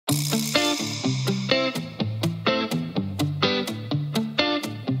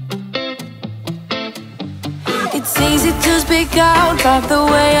speak out about the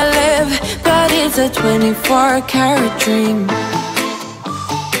way I live, but it's a 24-karat dream.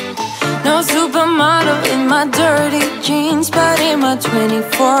 No supermodel in my dirty jeans, but in my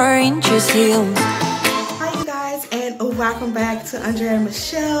 24 inches heels. Hi you guys, and welcome back to Andrea and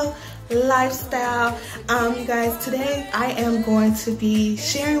Michelle Lifestyle. You guys, today I am going to be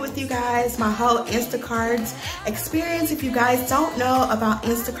sharing with you guys my whole Instacart experience. If you guys don't know about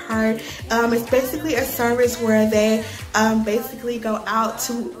Instacart, it's basically a service where they basically go out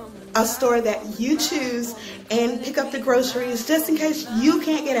to a store that you choose and pick up the groceries just in case you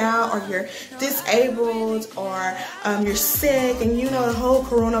can't get out, or you're disabled, or you're sick, and you know the whole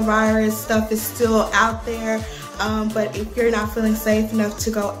coronavirus stuff is still out there. But if you're not feeling safe enough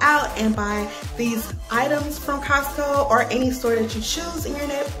to go out and buy these items from Costco or any store that you choose in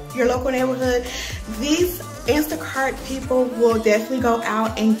your local neighborhood, these Instacart people will definitely go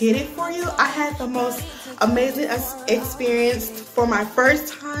out and get it for you. I had the most amazing experience for my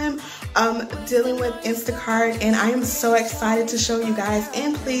first time dealing with Instacart, and I am so excited to show you guys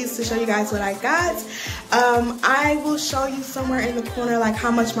and pleased to show you guys what I got. I will show you somewhere in the corner like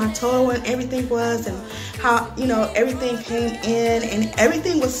how much my total and everything was, and how, you know, everything came in, and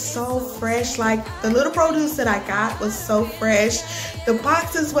everything was so fresh. Like the little produce that I got was so fresh. The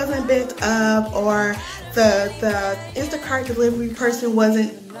boxes wasn't bent up, or the Instacart delivery person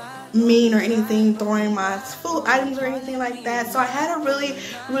wasn't mean or anything throwing my food items or anything like that. So I had a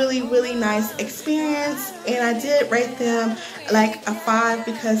really nice experience, and I did rate them like a 5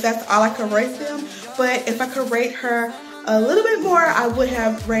 because that's all I could rate them. But if I could rate her a little bit more, I would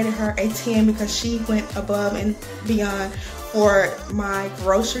have rated her a 10 because she went above and beyond for my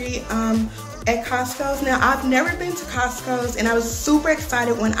grocery at Costco's. Now, I've never been to Costco's, and I was super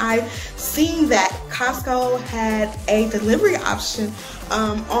excited when I seen that Costco had a delivery option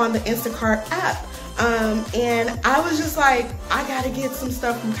on the Instacart app. And I was just like, I gotta get some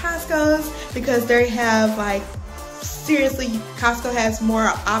stuff from Costco's because they have, like, seriously, Costco has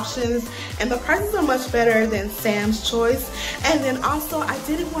more options and the prices are much better than Sam's Choice. And then also, I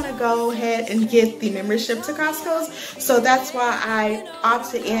didn't want to go ahead and get the membership to Costco's, so that's why I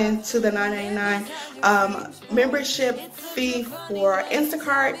opted in to the $9.99 membership fee for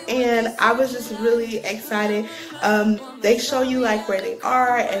Instacart. And I was just really excited. They show you like where they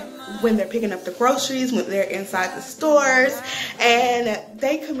are and when they're picking up the groceries, when they're inside the stores, and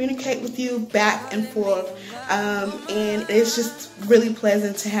they communicate with you back and forth. And it's just really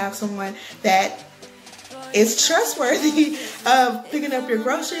pleasant to have someone that is trustworthy of picking up your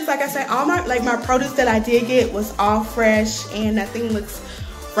groceries. Like I said, all my produce that I did get was all fresh, and nothing looks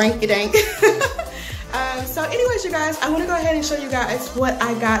franky-dank. So anyways, you guys, I want to go ahead and show you guys what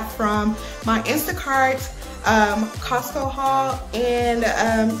I got from my Instacart Costco haul. And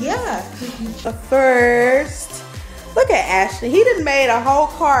yeah. But first, look at Ashley. He done made a whole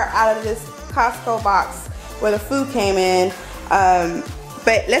cart out of this Costco box where the food came in.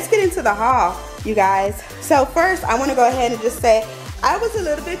 But let's get into the haul, you guys. So first, I want to go ahead and just say I was a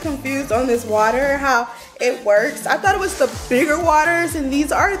little bit confused on this water, how it works. I thought it was the bigger waters, and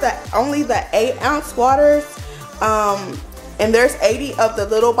these are only the 8-ounce waters. And there's 80 of the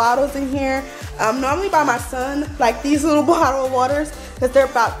little bottles in here. Normally buy my son like these little bottle of waters because they're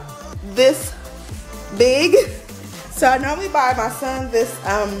about this big. So I normally buy my son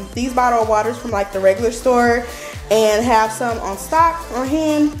these bottle of waters from like the regular store and have some on stock on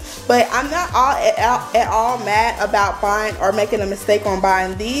hand. But I'm not at all mad about buying or making a mistake on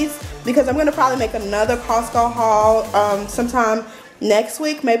buying these, because I'm gonna probably make another Costco haul sometime next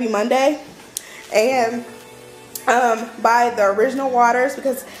week, maybe Monday, and buy the original waters,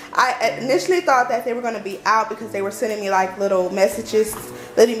 because I initially thought that they were going to be out because they were sending me like little messages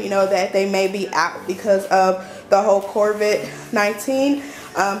letting me know that they may be out because of the whole COVID-19.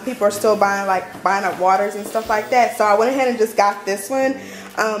 People are still buying up waters and stuff like that. So I went ahead and just got this one.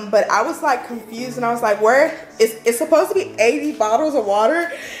 But I was like confused, and I was like, where is it's supposed to be 80 bottles of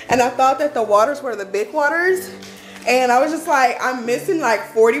water, and I thought that the waters were the big waters, and I was just like, I'm missing like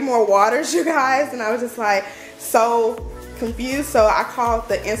 40 more waters, you guys. And I was just like so confused. So I called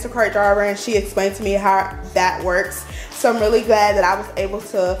the Instacart driver, and she explained to me how that works. So I'm really glad that I was able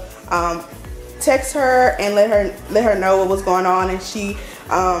to text her and let her know what was going on, and she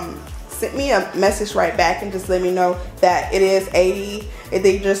sent me a message right back and just let me know that it is 80.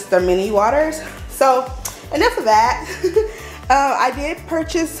 They're mini waters. So enough of that. I did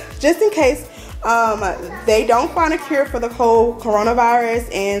purchase, just in case they don't find a cure for the whole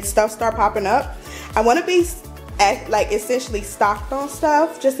coronavirus and stuff start popping up, I want to be like essentially stocked on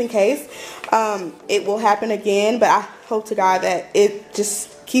stuff just in case it will happen again. But I hope to God that it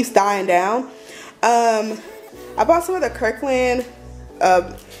just keeps dying down. I bought some of the Kirkland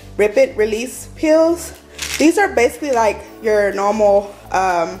Rip It Release pills. These are basically like your normal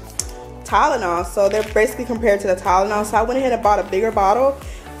Tylenol, so they're basically compared to the Tylenol. So I went ahead and bought a bigger bottle.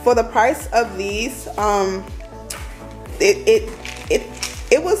 For the price of these,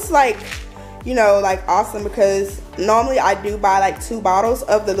 it was like, you know, like awesome, because normally I do buy like 2 bottles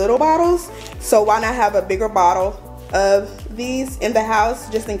of the little bottles, so why not have a bigger bottle of these in the house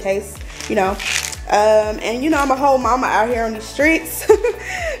just in case, you know. And you know, I'm a whole mama out here on these streets.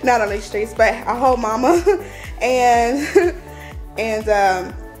 Not on these streets, but a whole mama. and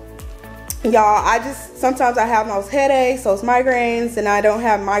y'all, sometimes I have those headaches, those migraines, and I don't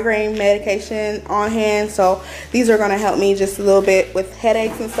have migraine medication on hand, so these are gonna help me just a little bit with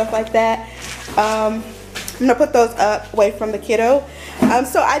headaches and stuff like that. I'm gonna put those up away from the kiddo.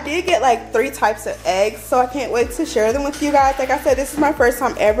 So I did get like 3 types of eggs, so I can't wait to share them with you guys. Like I said, this is my first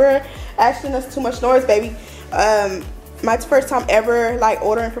time ever. Actually, that's too much noise, baby. My first time ever like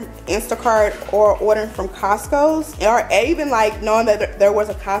ordering from Instacart or ordering from Costco's, or even like knowing that there was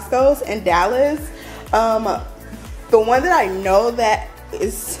a Costco's in Dallas. The one that I know that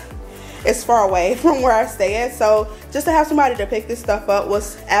is far away from where I stay at, so just to have somebody to pick this stuff up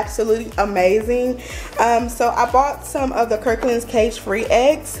was absolutely amazing. So I bought some of the Kirkland's cage-free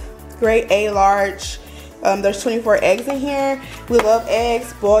eggs, grade A large. There's 24 eggs in here. We love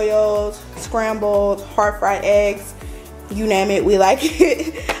eggs, boiled, scrambled, hard fried eggs, you name it, we like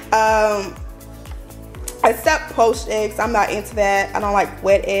it. Except poached eggs, I'm not into that. I don't like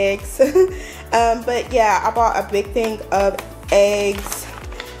wet eggs. But yeah, I bought a big thing of eggs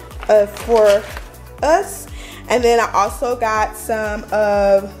for us, and then I also got some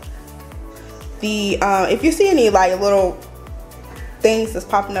of the if you see any like little things that's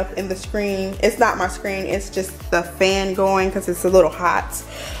popping up in the screen, it's not my screen, it's just the fan going because it's a little hot.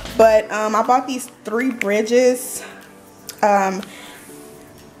 But I bought these 3 Bridges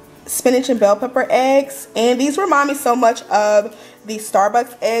spinach and bell pepper eggs, and these remind me so much of the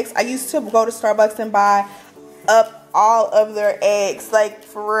Starbucks eggs. I used to go to Starbucks and buy up all of their eggs, like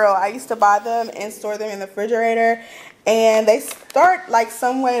for real. I used to buy them and store them in the refrigerator, and they start like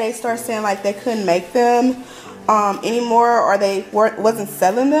some way they start saying like they couldn't make them anymore, or they wasn't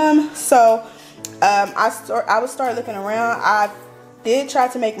selling them. So I would start looking around. I did try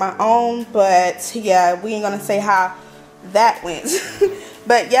to make my own, but yeah, we ain't gonna say how that went.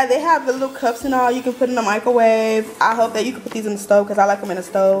 But yeah, they have the little cups and all you can put in the microwave. I hope that you can put these in the stove because I like them in the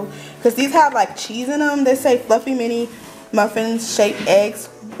stove, because these have like cheese in them. They say fluffy mini muffins shaped eggs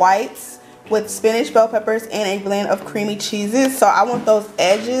whites with spinach, bell peppers, and a blend of creamy cheeses. So I want those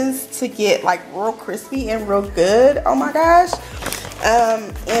edges to get like real crispy and real good. Oh my gosh.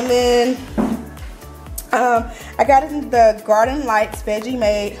 And then I got in the Garden Lights Veggie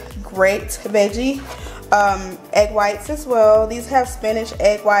Made Great Veggie egg whites as well. These have spinach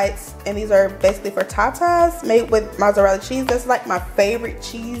egg whites, and these are basically for tatas made with mozzarella cheese. That's like my favorite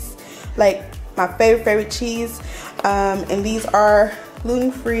cheese, like my favorite cheese. And these are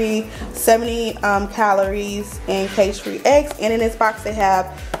gluten-free, 70 calories, and cage-free eggs. And in this box they have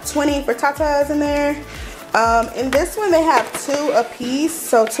 20 for tatas in there. In this one they have 2 a piece,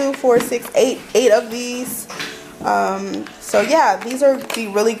 so 2, 4, 6, 8 of these. So yeah, these are be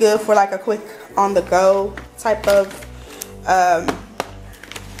really good for like a quick on the go type of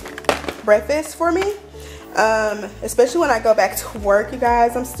breakfast for me, especially when I go back to work. You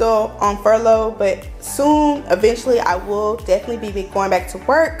guys, I'm still on furlough, but soon eventually I will definitely be going back to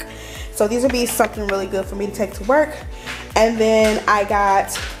work, so these will be something really good for me to take to work. And then I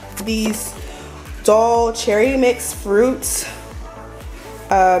got these Dole cherry mix fruits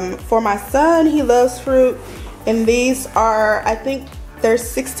for my son. He loves fruit, and these are, I think there's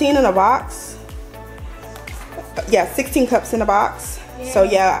 16 in a box. Yeah, 16 cups in a box. Yeah. So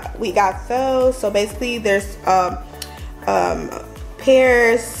yeah, we got those. So basically there's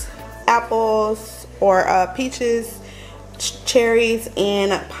pears, apples, or peaches, cherries,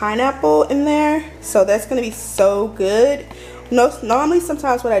 and pineapple in there. So that's gonna be so good. Normally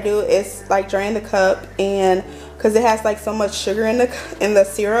sometimes what I do is like drain the cup, and because it has like so much sugar in the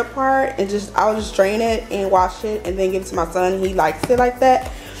syrup part, and I'll just drain it and wash it and then give it to my son. He likes it like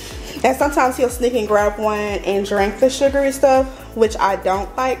that. And sometimes he'll sneak and grab one and drink the sugary stuff, which I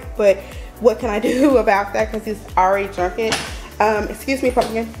don't like, but what can I do about that because he's already drunk it. Excuse me,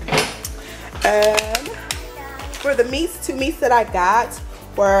 pumpkin. For the meats, 2 meats that I got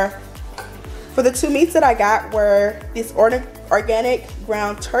were, this organic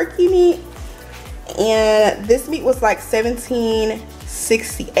ground turkey meat, and this meat was like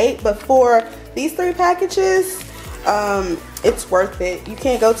 $17.68, but for these 3 packages, it's worth it. You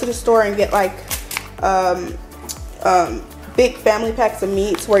can't go to the store and get like big family packs of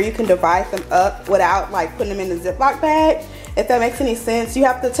meats where you can divide them up without like putting them in a Ziploc bag. If that makes any sense, you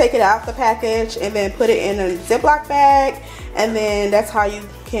have to take it out the package and then put it in a Ziploc bag, and then that's how you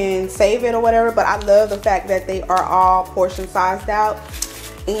can save it or whatever. But I love the fact that they are all portion sized out,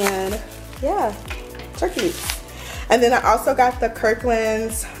 and yeah, turkey meats. And then I also got the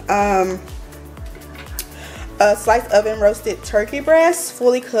Kirkland's sliced oven roasted turkey breast,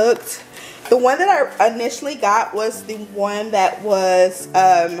 fully cooked. The one that I initially got was the one that was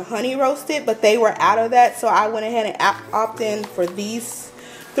honey roasted, but they were out of that, so I went ahead and opted in for these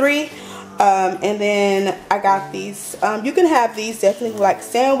three. And then I got these. You can have these definitely like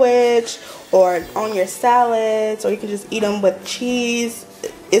sandwich or on your salads, or you can just eat them with cheese.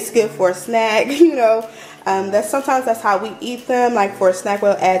 It's good for a snack, you know. Sometimes that's how we eat them. Like for a snack,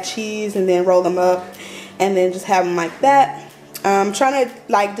 we'll add cheese and then roll them up, and then just have them like that. I'm trying to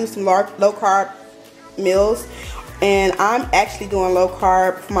like do some low carb meals, and I'm actually doing low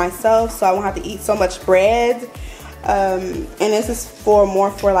carb for myself, so I won't have to eat so much bread. And this is more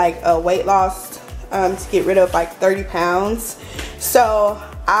for like a weight loss, to get rid of like 30 pounds. So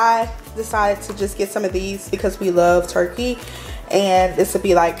I decided to just get some of these because we love turkey, and this would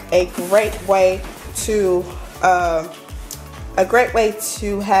be like a great way to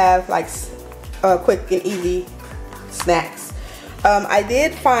have like quick and easy snacks. I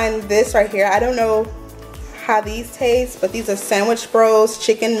did find this right here. I don't know how these taste, but these are Sandwich Bros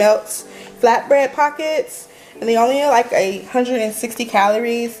chicken melts flatbread pockets, and they only are like 160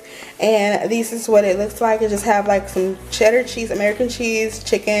 calories, and this is what it looks like. It just have like some cheddar cheese, American cheese,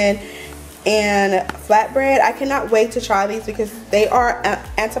 chicken, and flatbread. I cannot wait to try these because they are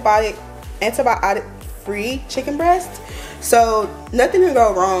antibiotic free chicken breast, so nothing can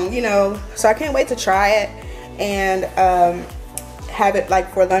go wrong, you know. So I can't wait to try it and have it like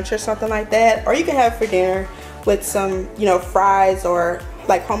for lunch or something like that, or you can have it for dinner with some, you know, fries or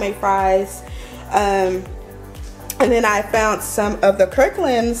like homemade fries. And then I found some of the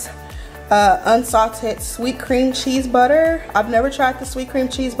Kirkland's unsalted sweet cream cheese butter. I've never tried the sweet cream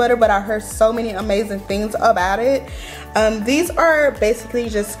cheese butter, but I heard so many amazing things about it. These are basically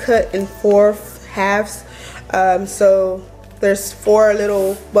just cut in 4 halves. So there's 4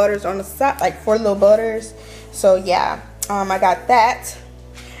 little butters on the side, like 4 little butters. So yeah, I got that,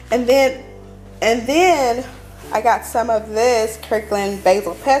 and then I got some of this Kirkland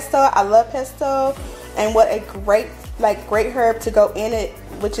basil pesto. I love pesto, and what a great herb to go in it,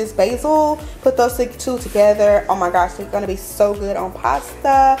 which is basil. Put those two together. Oh my gosh, they're gonna be so good on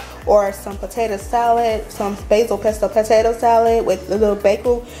pasta or some potato salad, some basil pesto potato salad with a little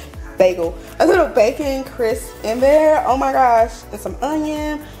bacon crisp in there. Oh my gosh, and some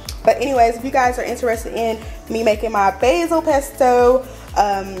onion. But anyways, if you guys are interested in me making my basil pesto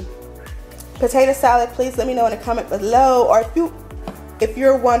potato salad, please let me know in the comment below. Or if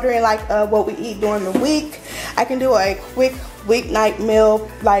you're wondering like what we eat during the week, I can do a quick weeknight meal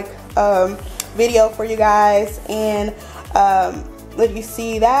like video for you guys, and let you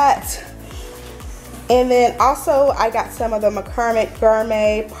see that. And then also I got some of the McCormick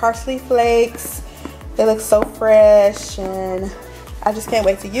Gourmet parsley flakes. They look so fresh, and I just can't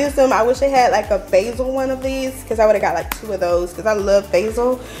wait to use them. I wish they had like a basil one of these, because I would have got like 2 of those, because I love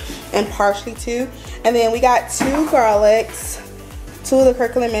basil and parsley too. And then we got 2 garlics, 2 of the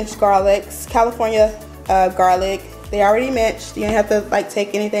Kirkland minced garlics, California garlic. They already minced. You don't have to like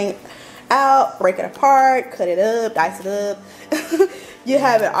take anything out, break it apart, cut it up, dice it up. You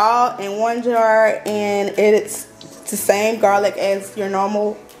have it all in one jar, and it's the same garlic as your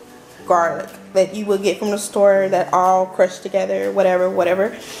normal garlic that you would get from the store, that all crushed together,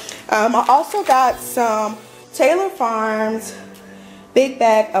 whatever. I also got some Taylor Farms big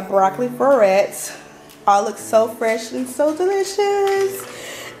bag of broccoli florets. All looks so fresh and so delicious,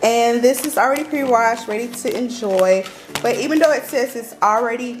 and this is already pre-washed, ready to enjoy. But even though it says it's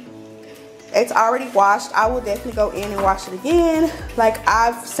already washed, I will definitely go in and wash it again. Like,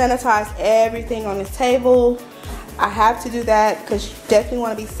 I've sanitized everything on this table. I have to do that because you definitely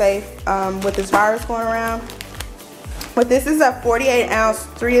want to be safe with this virus going around. But this is a 48-ounce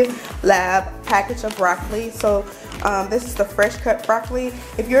 3-lab package of broccoli. So this is the fresh cut broccoli.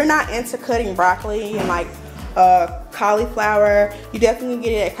 If you're not into cutting broccoli and like cauliflower, you definitely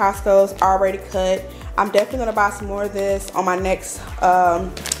get it at Costco. It's already cut. I'm definitely gonna buy some more of this on my next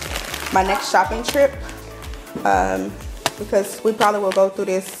shopping trip, because we probably will go through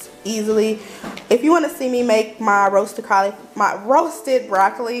this easily. if you want to see me make my roasted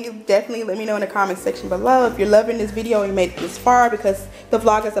broccoli, definitely let me know in the comment section below. If you're loving this video and you made it this far, because the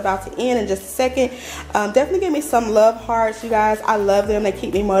vlog is about to end in just a second, definitely give me some love hearts, you guys. I love them. They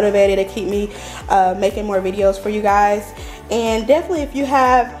keep me motivated. They keep me making more videos for you guys. And definitely, if you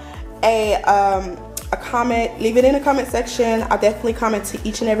have a comment, leave it in the comment section. I'll definitely comment to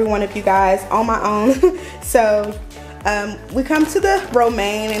each and every one of you guys on my own. So we come to the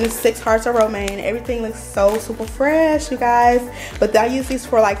romaine, and it's 6 hearts of romaine. Everything looks so super fresh, you guys. But I use these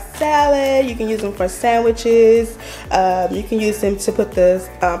for like salad. You can use them for sandwiches. You can use them to put the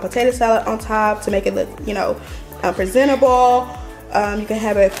potato salad on top to make it look, you know, presentable. You can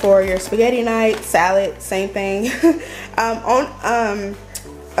have it for your spaghetti night, salad, same thing. On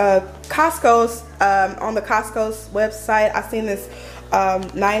Costco's on the Costco's website, I seen this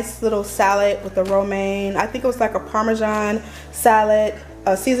nice little salad with the romaine. I think it was like a Parmesan salad,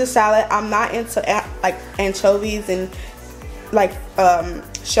 a Caesar salad. I'm not into like anchovies and like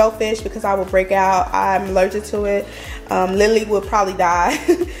shellfish because I will break out. I'm allergic to it. Lily would probably die.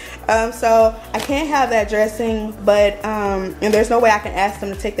 So I can't have that dressing, but and there's no way I can ask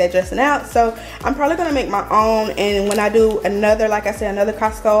them to take that dressing out. So I'm probably gonna make my own, and when I do another, like I said, another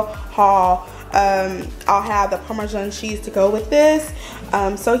Costco haul, I'll have the Parmesan cheese to go with this.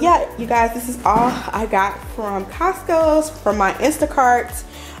 So yeah, you guys, this is all I got from Costco's, from my Instacart,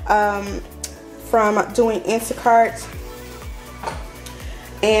 from doing Instacart.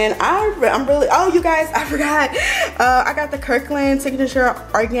 And I'm really, oh you guys, I forgot, I got the Kirkland Signature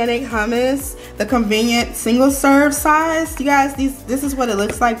Organic Hummus, the convenient single serve size. You guys, this is what it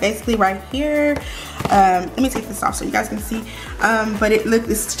looks like basically right here. Let me take this off so you guys can see. But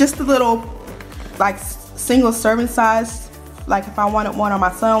it's just a little like single serving size. Like if I wanted one or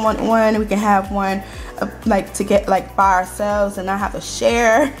my son wanted one, we can have one like to get like by ourselves and not have to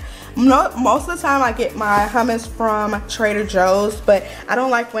share. Most of the time I get my hummus from Trader Joe's, but I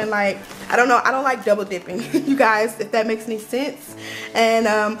don't like when like, I don't like double dipping, you guys, if that makes any sense.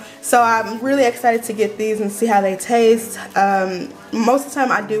 And so I'm really excited to get these and see how they taste. Most of the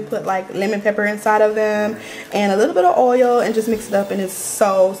time I do put like lemon pepper inside of them and a little bit of oil and just mix it up, and it's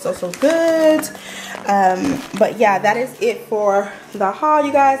so good. But yeah, that is it for the haul,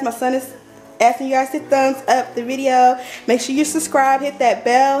 you guys. My son is asking you guys to thumbs up the video. Make sure you subscribe, hit that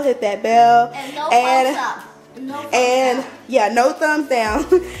bell, and no thumbs up. Yeah, no thumbs down.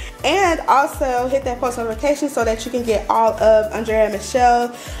 And also hit that post notification so that you can get all of Andrea and Michelle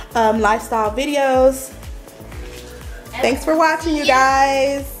lifestyle videos. Thanks for watching, you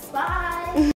guys. Bye.